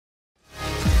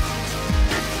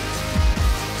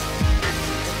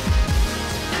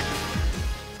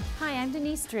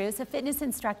Druce, a fitness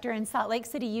instructor in Salt Lake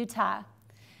City, Utah.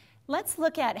 Let's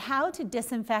look at how to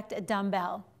disinfect a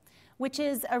dumbbell, which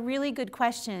is a really good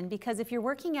question because if you're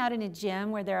working out in a gym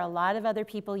where there are a lot of other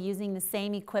people using the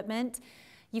same equipment,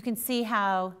 you can see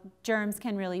how germs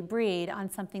can really breed on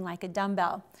something like a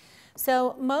dumbbell.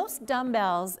 So most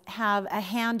dumbbells have a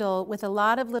handle with a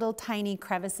lot of little tiny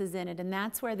crevices in it, and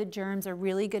that's where the germs are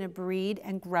really going to breed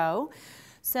and grow.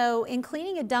 So in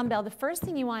cleaning a dumbbell, the first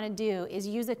thing you want to do is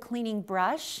use a cleaning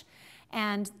brush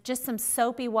and just some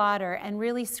soapy water and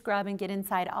really scrub and get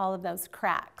inside all of those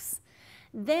cracks.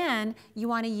 Then you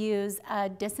want to use a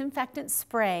disinfectant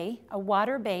spray, a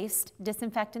water-based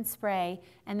disinfectant spray,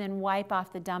 and then wipe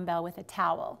off the dumbbell with a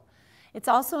towel. It's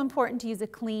also important to use a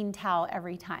clean towel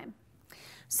every time.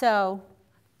 So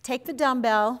take the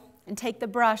dumbbell and take the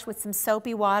brush with some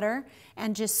soapy water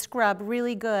and just scrub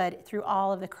really good through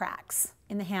all of the cracks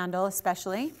in the handle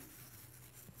especially.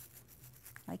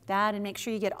 Like that, and make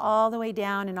sure you get all the way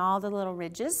down in all the little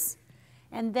ridges.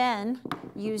 And then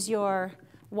use your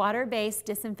water-based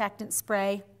disinfectant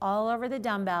spray all over the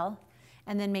dumbbell,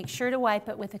 and then make sure to wipe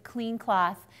it with a clean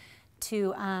cloth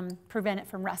to prevent it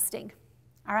from rusting.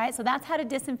 All right, so that's how to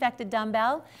disinfect a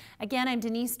dumbbell. Again, I'm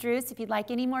Denise Druce. If you'd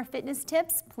like any more fitness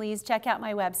tips, please check out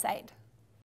my website.